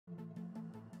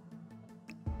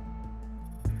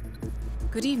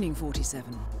Good evening,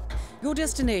 47. Your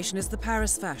destination is the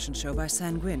Paris Fashion Show by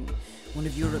Sanguine, one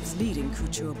of Europe's leading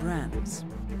couture brands.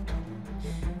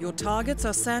 Your targets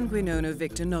are Sanguine owner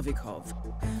Viktor Novikov,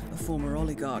 a former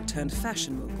oligarch turned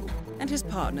fashion mogul, and his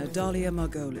partner Dalia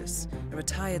Margolis, a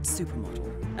retired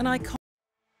supermodel, an icon.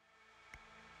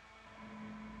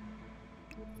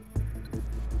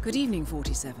 Good evening,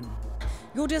 47.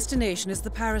 Your destination is the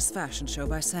Paris Fashion Show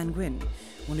by Sanguine,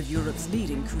 one of Europe's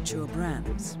leading couture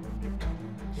brands.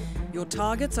 Your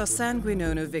targets are Sanguine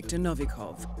owner Viktor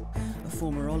Novikov, a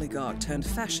former oligarch turned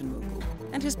fashion mogul,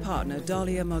 and his partner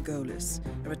Dalia Margolis,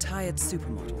 a retired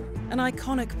supermodel, an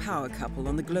iconic power couple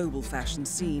on the global fashion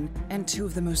scene, and two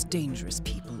of the most dangerous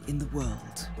people in the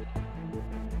world.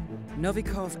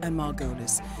 Novikov and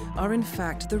Margolis are in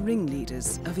fact the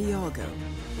ringleaders of Iago,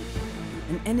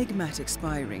 an enigmatic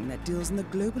spy ring that deals in the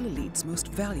global elite's most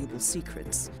valuable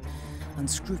secrets.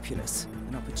 Unscrupulous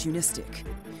and opportunistic,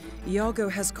 Iago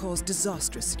has caused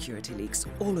disastrous security leaks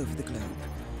all over the globe.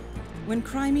 When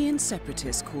Crimean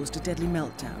separatists caused a deadly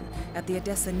meltdown at the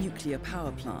Odessa nuclear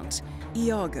power plant,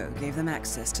 Iago gave them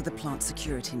access to the plant's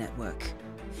security network.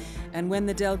 And when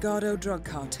the Delgado drug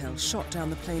cartel shot down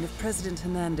the plane of President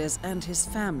Hernandez and his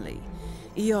family,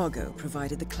 Iago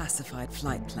provided the classified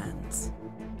flight plans.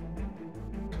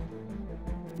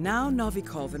 Now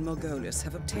Novikov and Margolis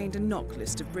have obtained a knock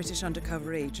list of British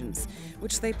undercover agents,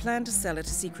 which they plan to sell at a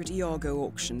secret Iago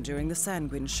auction during the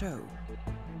Sanguine show.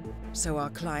 So our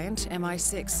client,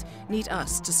 MI6, need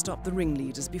us to stop the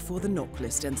ringleaders before the knock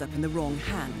list ends up in the wrong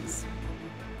hands.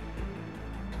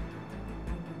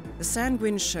 The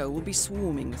Sanguine show will be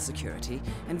swarming with security,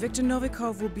 and Viktor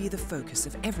Novikov will be the focus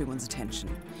of everyone's attention.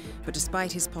 But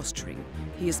despite his posturing,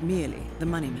 he is merely the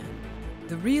money man.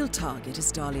 The real target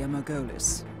is Dalia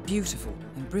Margolis. Beautiful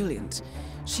and brilliant,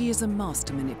 she is a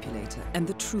master manipulator and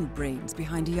the true brains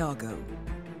behind Iago.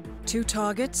 Two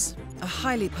targets, a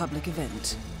highly public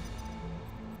event.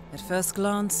 At first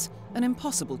glance, an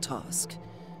impossible task.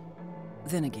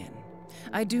 Then again,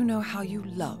 I do know how you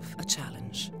love a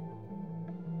challenge.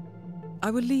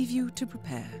 I will leave you to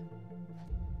prepare.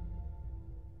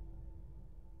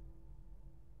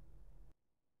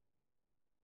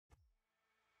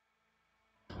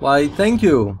 Why, thank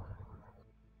you.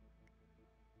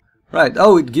 Right,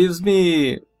 oh, it gives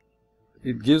me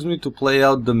to play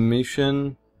out the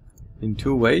mission in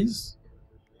two ways.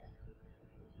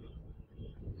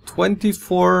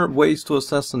 24 ways to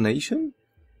assassination?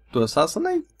 To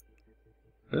assassinate?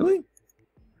 Really?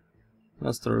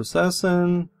 Master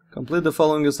Assassin. Complete the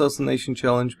following assassination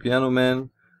challenge. Piano Man.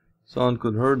 Someone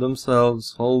could hurt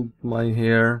themselves. Hold my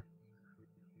hair.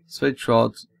 Straight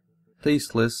shot.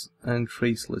 Tasteless and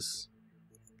traceless.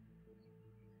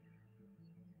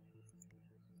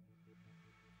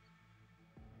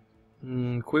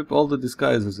 Equip all the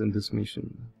disguises in this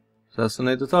mission.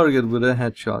 Assassinate the target with a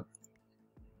headshot.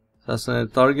 Assassinate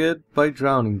the target by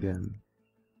drowning them.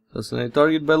 Assassinate the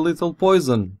target by lethal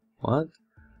poison. What?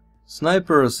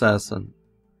 Sniper assassin.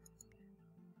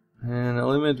 And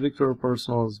eliminate Victor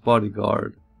Personal's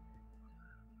bodyguard.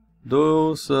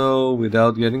 Do so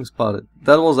without getting spotted.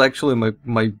 That was actually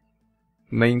my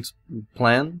main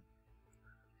plan.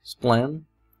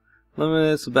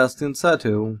 Eliminate Sebastian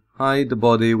Sato. Hide the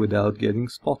body without getting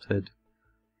spotted.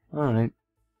 Alright.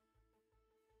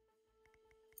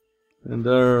 And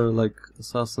there are like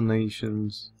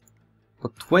assassinations.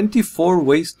 But 24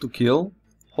 ways to kill?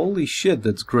 Holy shit,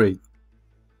 that's great.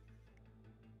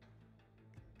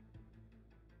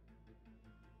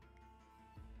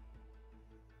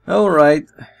 Alright,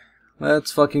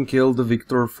 let's fucking kill the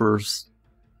Victor first.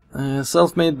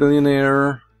 Self-made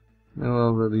billionaire.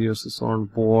 Already uses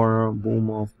on war, boom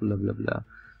off, blah blah blah.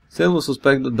 Still will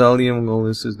suspect that Dalia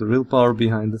Margolis is the real power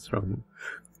behind the throne.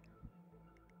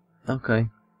 Okay.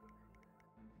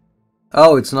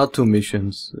 Oh, it's not two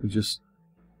missions. It just...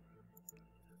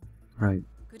 Right.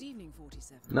 Good evening,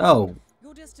 47. No.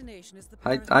 Your destination is the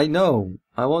I know.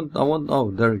 I want,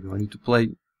 oh, there you go. I need to play.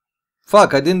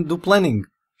 Fuck, I didn't do planning.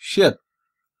 Shit.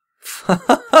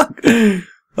 Fuck.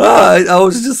 I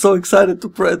was just so excited to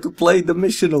play the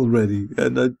mission already,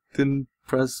 and I didn't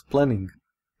press planning.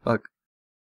 Fuck.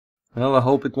 Well, I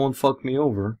hope it won't fuck me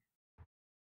over.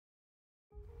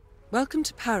 Welcome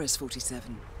to Paris,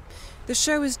 47. The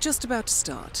show is just about to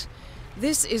start.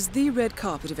 This is the red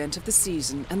carpet event of the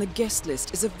season, and the guest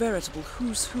list is a veritable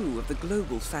who's who of the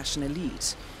global fashion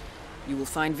elite. You will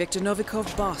find Viktor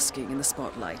Novikov basking in the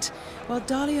spotlight, while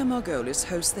Dalia Margolis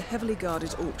hosts the heavily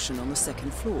guarded auction on the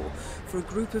second floor for a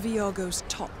group of Iago's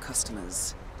top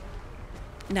customers.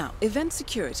 Now, event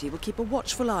security will keep a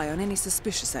watchful eye on any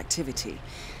suspicious activity,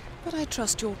 but I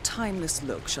trust your timeless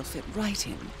look shall fit right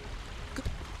in.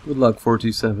 Good luck,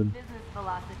 47. Business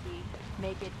philosophy.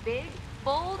 Make it big,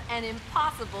 bold, and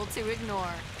impossible to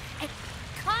ignore. Hey,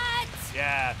 cut!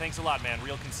 Yeah, thanks a lot, man.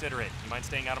 Real considerate. You mind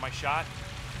staying out of my shot?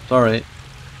 Alright.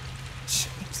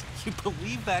 Jeez, you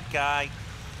believe that guy?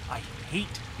 I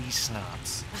hate these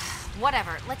snobs.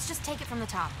 Whatever, let's just take it from the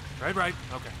top. Right.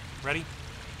 Okay. Ready?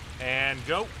 And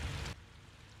go.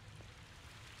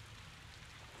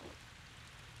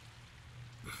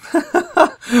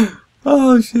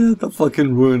 Oh shit, I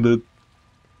fucking ruined it.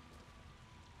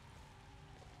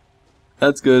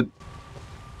 That's good.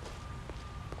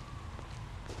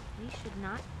 We should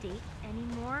not date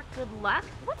anymore. Good luck.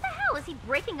 What the hell? Is he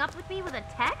breaking up with me with a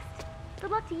text?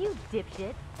 Good luck to you,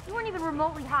 dipshit. You weren't even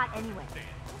remotely hot anyway.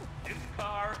 This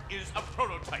car is a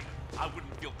prototype. I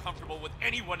wouldn't feel comfortable with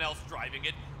anyone else driving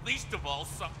it, least of all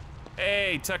some...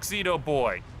 Hey, tuxedo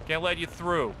boy. Can't let you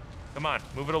through. Come on,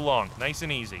 move it along. Nice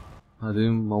and easy. I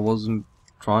wasn't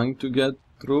trying to get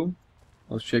through.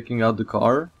 I was checking out the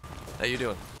car. How you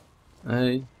doing?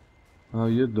 Hey, how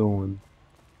you doing?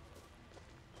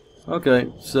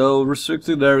 Okay, so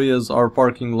restricted areas are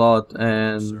parking lot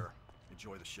and... Sir,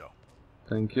 enjoy the show.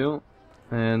 Thank you.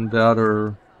 And the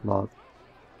other lot.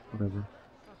 Whatever.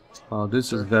 Oh,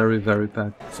 this is very, very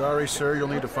packed. Sorry, sir, you'll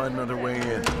need to find another way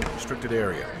in. Restricted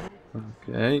area.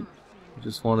 Okay.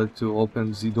 Just wanted to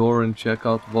open the door and check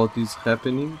out what is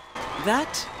happening.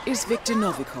 That is Viktor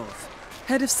Novikov,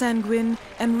 head of Sanguine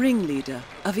and ringleader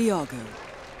of Iago.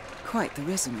 Quite the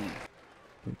resume.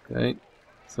 Okay.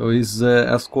 So he's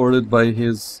escorted by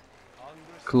his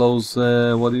close,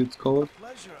 what do you call it?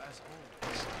 Pleasure as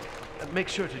always. Make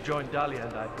sure to join Dahlia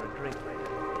and I for a drink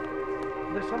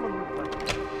later. There's someone who'd like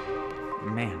to...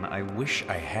 Man, I wish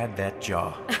I had that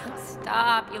jaw.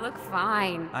 Stop, you look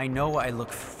fine. I know I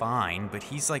look fine, but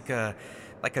he's like a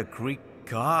Greek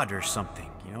god or something,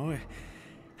 you know?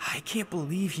 I can't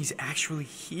believe he's actually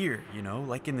here, you know,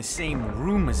 like in the same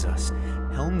room as us.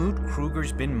 Helmut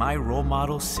Kruger's been my role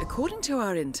model since... According to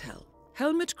our intel,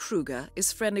 Helmut Kruger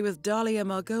is friendly with Dahlia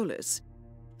Margolis.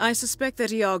 I suspect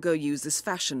that Iago uses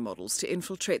fashion models to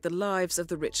infiltrate the lives of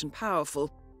the rich and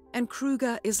powerful, and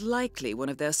Kruger is likely one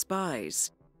of their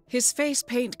spies. His face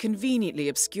paint conveniently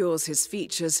obscures his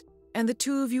features, and the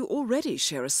two of you already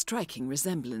share a striking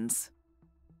resemblance.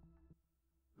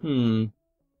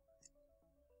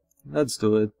 Let's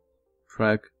do it.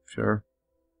 Track, sure.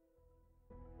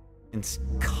 Since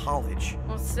college.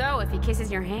 Well, so if he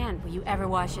kisses your hand, will you ever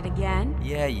wash it again?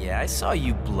 Yeah, I saw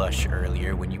you blush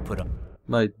earlier when you put a...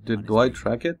 Wait, do I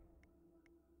track it?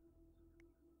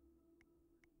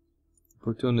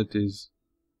 Opportunities.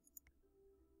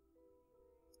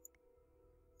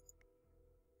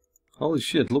 Holy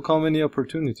shit, look how many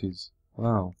opportunities.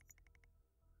 Wow.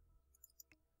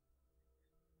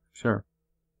 Sure.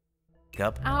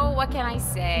 Oh, what can I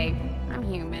say? I'm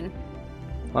human.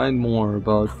 Find more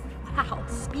about... Wow,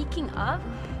 speaking of,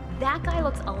 that guy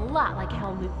looks a lot like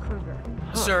Helmut Kruger.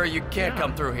 Sir, you can't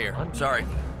come through here. Sorry.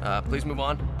 Please move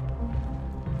on.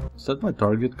 Is that my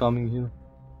target coming here?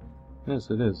 Yes,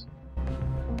 it is. I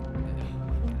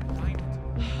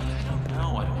don't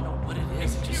know what it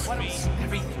is. It just seems,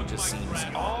 everything just seems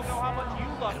off.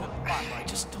 I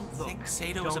just don't think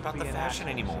Sato's about the fashion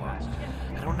anymore.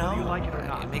 I don't know.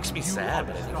 It makes me sad,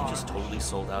 but I think he just totally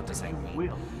sold out to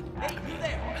Sanguine. Hey, you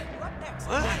there? You're up next.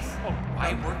 What?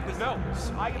 I work with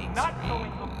those. I am not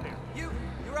going up there.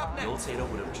 You're up next. The old Sato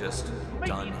would have just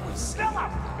done his thing.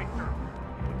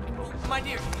 My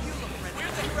dear, you look ready.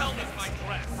 Where the hell is my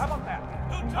dress? How about that?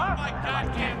 Who took my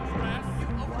goddamn dress? You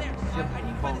over there. I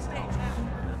need to find the stage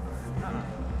now.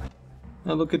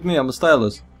 Now look at me, I'm a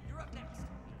stylist.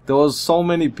 There was so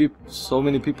many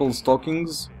people's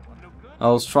talkings. I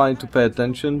was trying to pay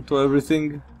attention to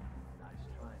everything.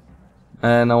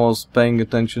 And I was paying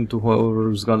attention to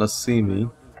whoever's gonna see me.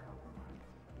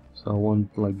 So I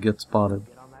won't like get spotted.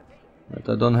 But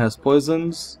I don't have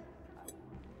poisons.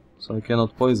 So I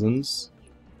cannot poisons.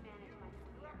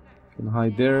 Can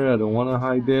hide there, I don't wanna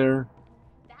hide there.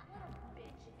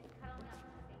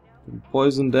 Can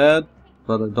poison that,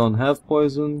 but I don't have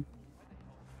poison.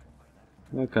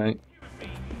 Okay.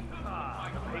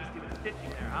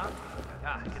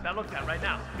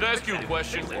 Can I ask you a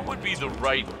question? What would be the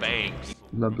right bangs?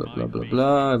 Blah blah blah blah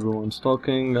blah. Everyone's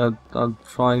talking. I'm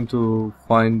trying to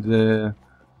find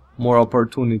more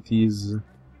opportunities.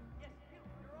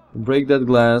 Break that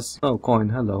glass. Oh, coin.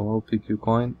 Hello. I'll pick you,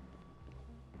 coin.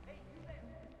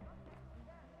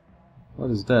 What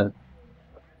is that?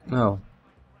 No.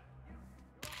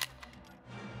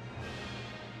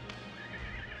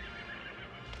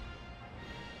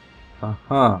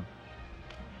 Aha.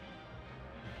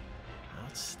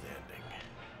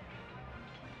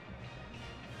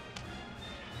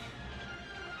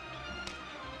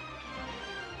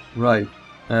 Right.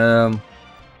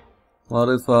 What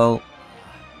if I'll...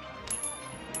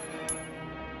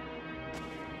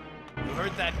 You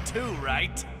heard that too,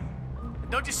 right?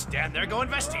 Don't just stand there, go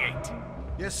investigate.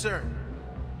 Yes, sir.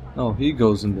 Oh, he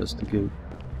goes investigate.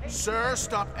 Sir,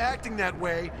 stop acting that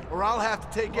way, or I'll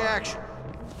have to take action.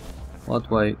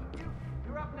 What way?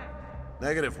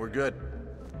 Negative, we're good.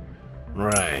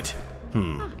 Right. I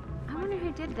wonder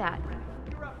who did that.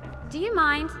 Do you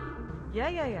mind?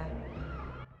 Yeah.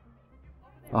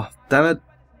 Ah, damn it.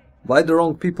 Why the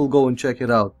wrong people go and check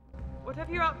it out?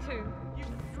 Whatever you're up to,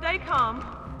 stay calm.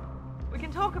 We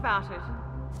can talk about it.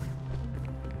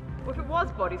 Well, if it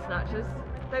was body snatchers,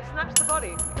 they've snatched the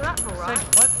body, so that's all right.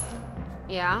 What?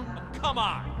 Yeah. Come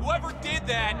on, whoever did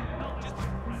that, just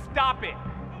stop it.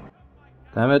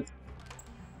 Damn it.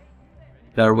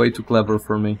 They are way too clever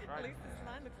for me. At least this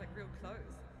line looks like real clothes.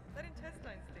 That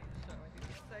intestine stage show I did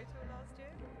at Sato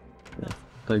last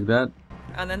year. Take that.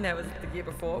 And then there was the year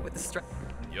before with the strap.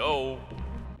 Yo.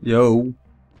 Yo.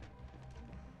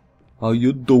 How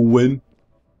you doing?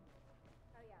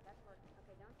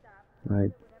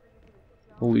 Right.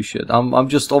 Holy shit. I'm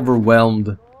just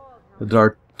overwhelmed that there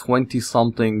are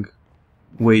 20-something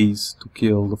ways to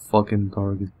kill the fucking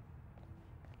target.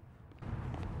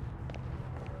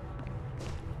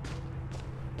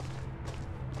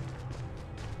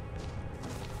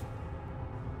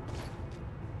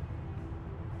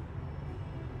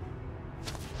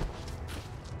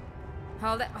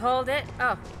 Hold it.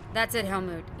 Oh, that's it,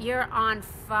 Helmut. You're on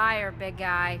fire, big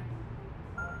guy.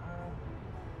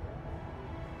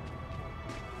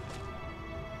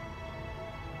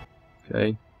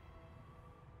 Okay.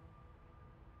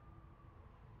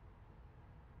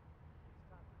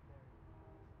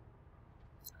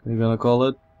 You gonna call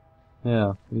it?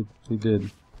 Yeah, he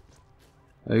did.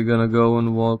 Are you gonna go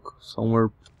and walk somewhere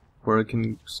where I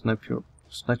can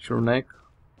snatch your neck?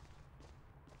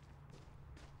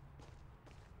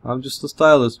 I'm just a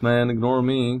stylist, man, ignore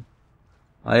me.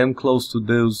 I am close to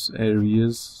those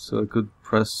areas, so I could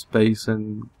press space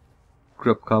and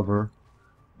grab cover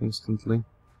instantly.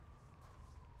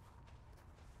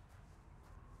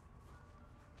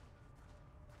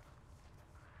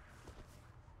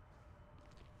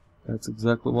 That's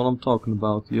exactly what I'm talking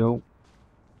about, yo.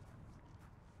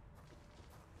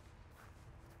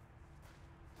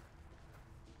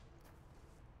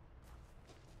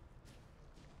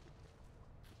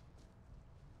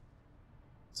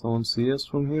 Someone see us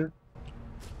from here?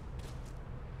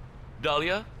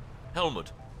 Dahlia?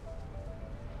 Helmut?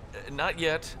 Not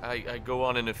yet. I go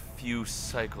on in a few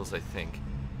cycles, I think.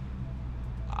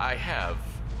 I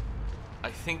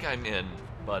think I'm in,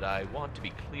 but I want to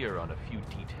be clear on a few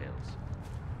details.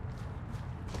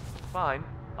 Fine.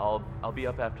 I'll be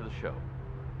up after the show.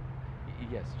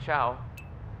 Yes, ciao.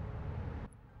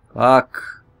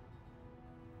 Fuck.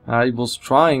 I was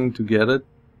trying to get it.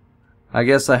 I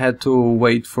guess I had to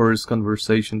wait for his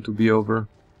conversation to be over,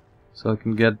 so I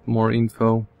can get more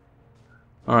info.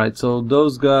 Alright, so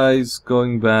those guys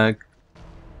going back.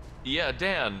 Yeah,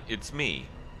 Dan, it's me.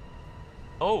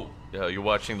 Oh, you're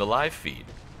watching the live feed.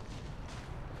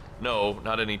 No,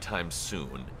 not anytime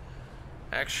soon.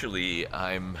 Actually,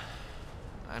 I'm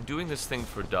doing this thing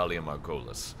for Dahlia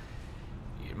Margolis.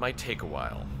 It might take a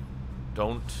while.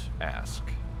 Don't ask.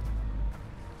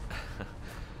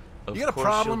 You got a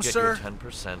problem, sir?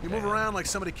 10%, you move around like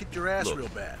somebody kicked your ass real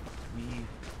bad. We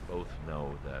both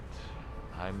know that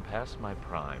I'm past my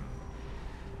prime.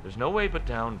 There's no way but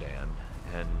down, Dan,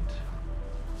 and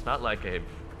it's not like I've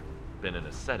been an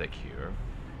ascetic here.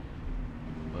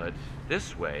 But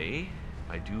this way,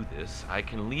 if I do this, I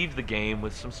can leave the game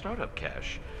with some startup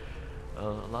cash. A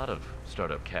lot of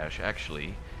startup cash,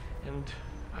 actually, and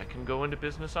I can go into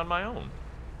business on my own.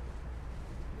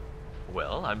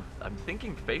 Well, I'm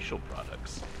thinking facial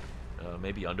products.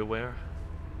 Maybe underwear?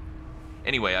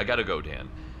 Anyway, I gotta go, Dan.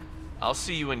 I'll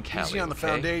see you in Cali, Easy on the okay?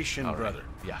 foundation, All right. brother.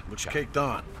 Yeah, Looks ciao. caked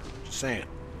on. Just saying.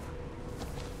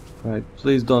 Right,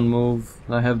 please don't move.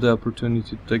 I have the opportunity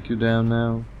to take you down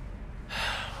now.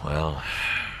 Well,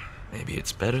 maybe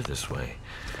it's better this way.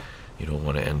 You don't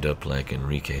want to end up like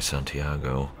Enrique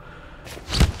Santiago.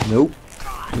 Nope.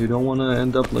 You don't want to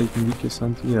end up like Enrique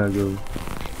Santiago.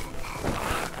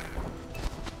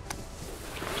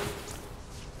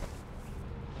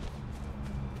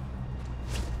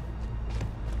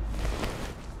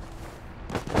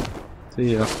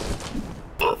 See ya.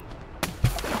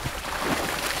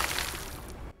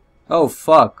 Oh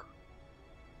fuck.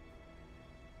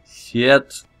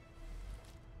 Shit.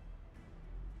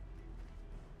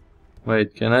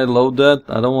 Wait, can I load that?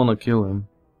 I don't want to kill him.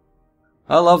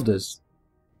 I love this.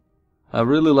 I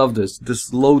really love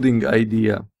this loading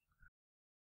idea.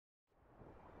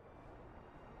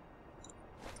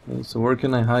 Okay, so where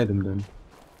can I hide him then?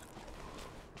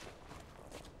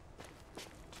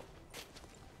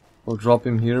 I'll drop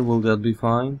him here, will that be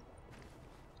fine?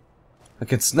 I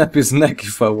can snap his neck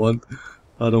if I want.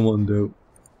 I don't want to.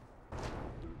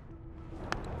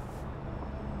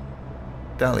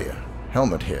 Dahlia,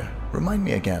 Helmut here. Remind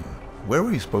me again, where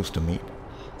were you supposed to meet?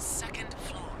 Second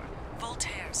floor.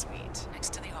 Voltaire's meet,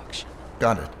 next to the auction.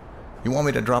 Got it. You want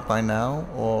me to drop by now,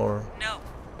 or...? No.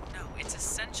 No, it's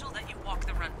essential that you walk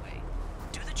the runway.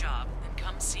 Do the job, and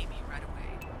come see me right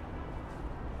away.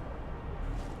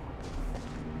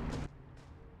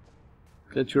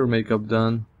 Get your makeup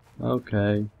done.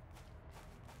 Okay.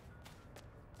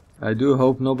 I do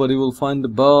hope nobody will find the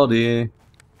body.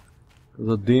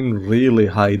 Because I didn't really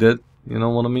hide it. You know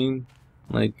what I mean?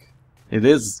 Like, it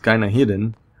is kinda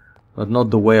hidden. But not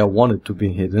the way I want it to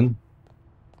be hidden.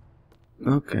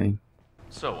 Okay.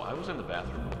 So, I was in the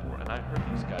bathroom before, and I heard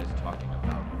these guys talking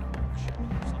about shit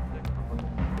or something.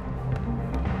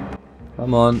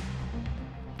 Come on.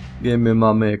 Give me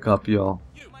my makeup, y'all.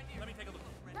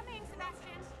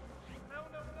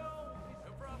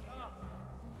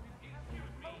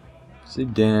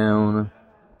 Sit down.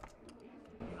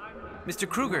 Mr.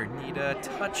 Kruger, need a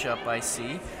touch-up, I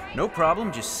see. No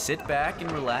problem, just sit back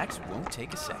and relax. Won't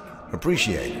take a second.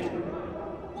 Appreciate it.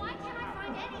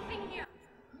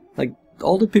 Like,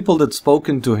 all the people that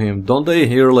spoken to him, don't they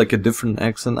hear like a different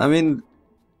accent? I mean,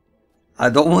 I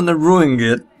don't want to ruin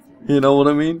it, you know what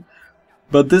I mean?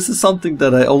 But this is something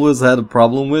that I always had a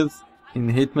problem with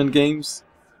in Hitman games.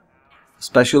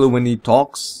 Especially when he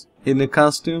talks in a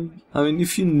costume. I mean,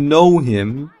 if you know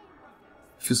him,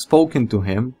 if you've spoken to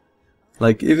him,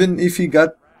 like even if he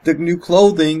got the new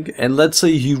clothing and let's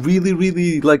say he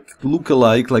really like look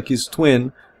alike, like his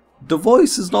twin, the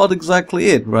voice is not exactly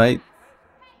it, right?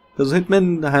 Because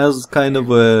Hitman has kind of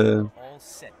a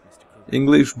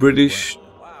English, British,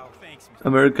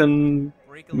 American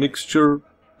mixture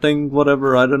thing,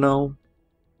 whatever, I don't know.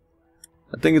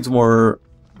 I think it's more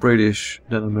British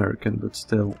than American, but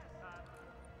still.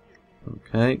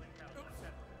 Okay.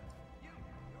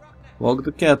 Walk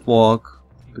the catwalk.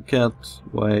 The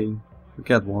catway. The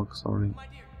catwalk, sorry.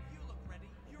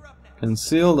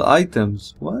 Concealed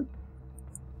items. What?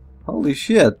 Holy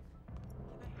shit.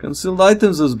 Concealed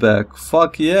items is back.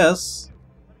 Fuck yes.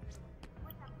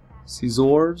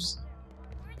 Scissors.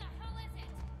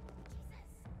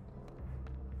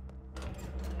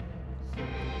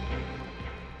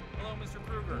 Hello, Mr.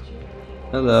 Kruger.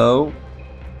 Hello.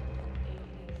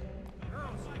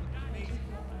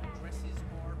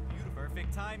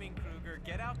 Perfect timing, Kruger.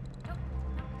 Get out.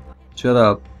 Shut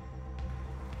up.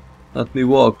 Let me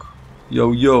walk.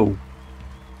 Yo yo.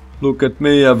 Look at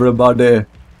me, everybody.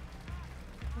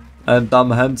 And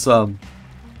I'm handsome.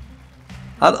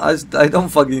 I don't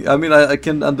fucking... I mean, I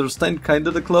can understand kind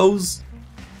of the clothes.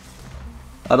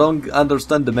 I don't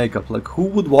understand the makeup. Like, who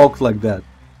would walk like that?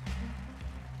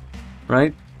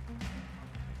 Right?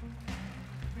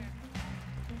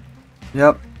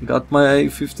 Yep, got my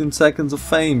 15 seconds of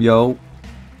fame, yo.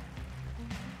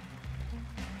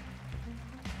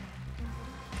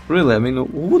 Really, I mean, who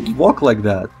would walk like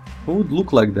that? Who would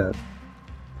look like that?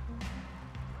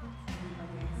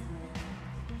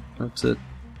 That's it.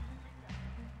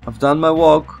 I've done my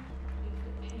walk.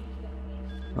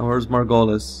 Now where's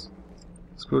Margolis?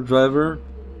 Screwdriver.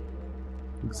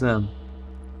 Exam.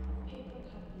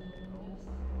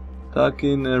 Duck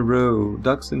in a row.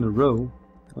 Ducks in a row?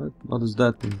 What does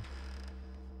that mean?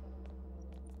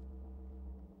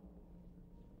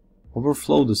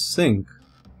 Overflow the sink.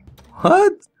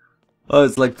 What? Oh,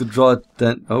 it's like to draw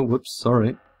attention. Oh, whoops,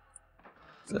 sorry.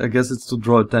 I guess it's to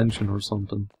draw attention or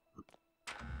something.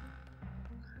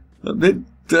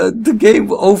 The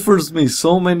game offers me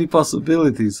so many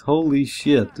possibilities. Holy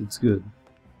shit, it's good.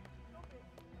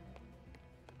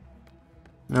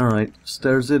 Alright,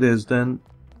 stairs it is then.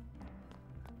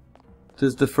 Is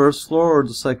this the first floor or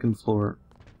the second floor?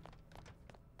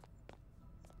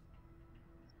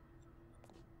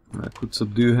 I could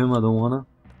subdue him, I don't wanna.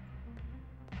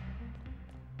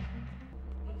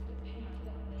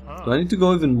 Do I need to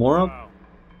go even more up? Wow.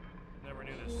 Never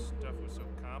knew this stuff was so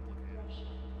complicated.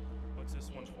 What's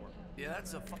this one for? Yeah,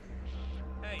 that's a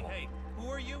Hey, who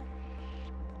are you?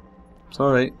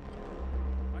 Sorry.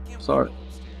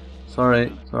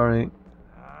 Sorry.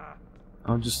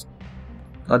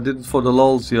 I did it for the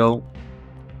lols, yo.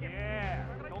 Yeah,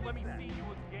 don't let me see you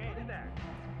again.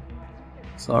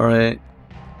 Sorry.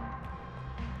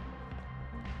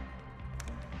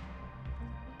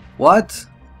 What?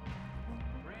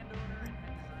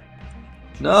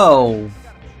 No.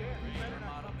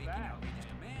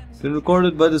 Been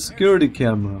recorded by the security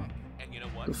camera.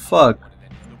 The fuck?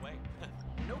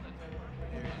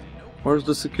 Where's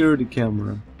the security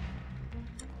camera?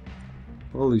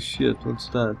 Holy shit, what's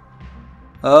that?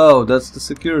 Oh, that's the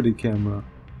security camera.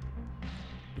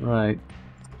 Right.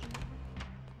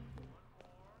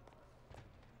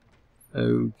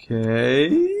 Okay.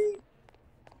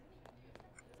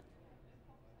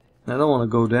 I don't want to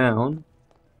go down.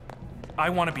 I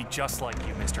want to be just like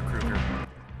you, Mr. Kruger.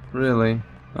 Really?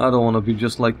 I don't want to be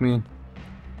just like me.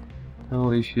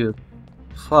 Holy shit.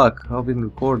 Fuck, I've been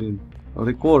recorded. How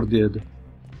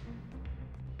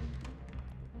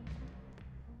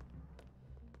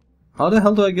the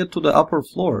hell do I get to the upper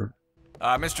floor?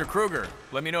 Mr. Kruger,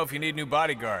 let me know if you need new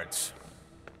bodyguards.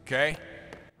 Okay?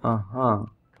 Uh-huh.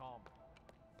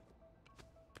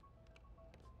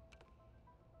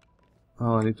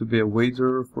 Oh, I need to be a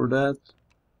waiter for that.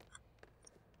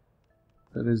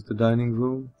 That is the dining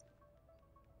room.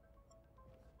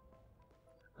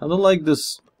 I don't like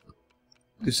this.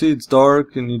 You see, it's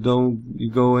dark and you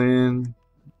go in.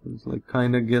 It's like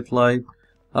kinda get light.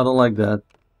 I don't like that.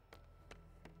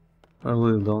 I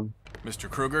really don't. Mr.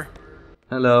 Kruger?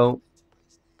 Hello.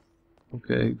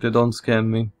 Okay, they don't scan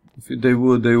me. If they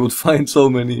would find so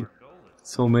many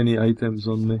items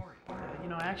on me. You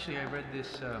know, actually, I read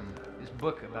this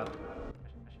book about.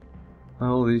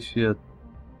 Holy shit.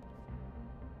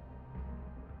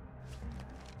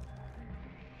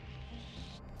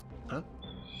 Huh?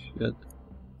 Shit.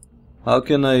 How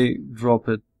can I drop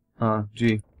it? Ah,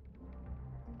 G.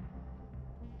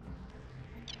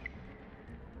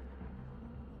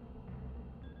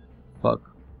 Fuck.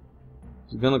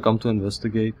 He's gonna come to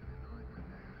investigate.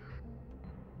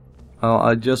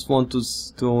 I just want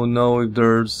to know if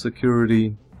there's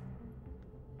security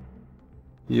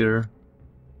here.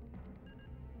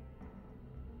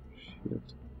 Shit.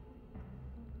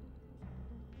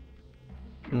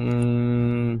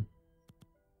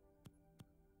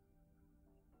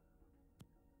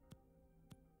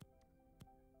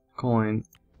 Coin.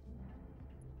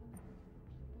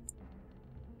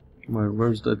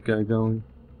 Where's that guy going?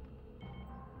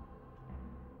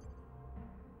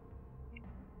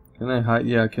 Can I hide?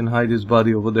 Yeah, I can hide his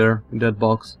body over there in that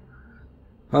box.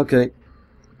 Okay.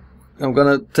 I'm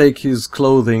gonna take his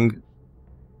clothing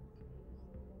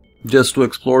just to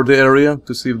explore the area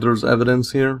to see if there's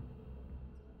evidence here.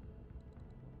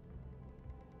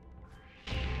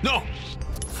 No!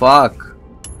 Fuck.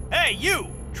 Hey, you!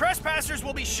 Trespassers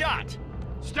will be shot!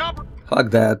 Stop!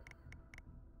 Fuck that.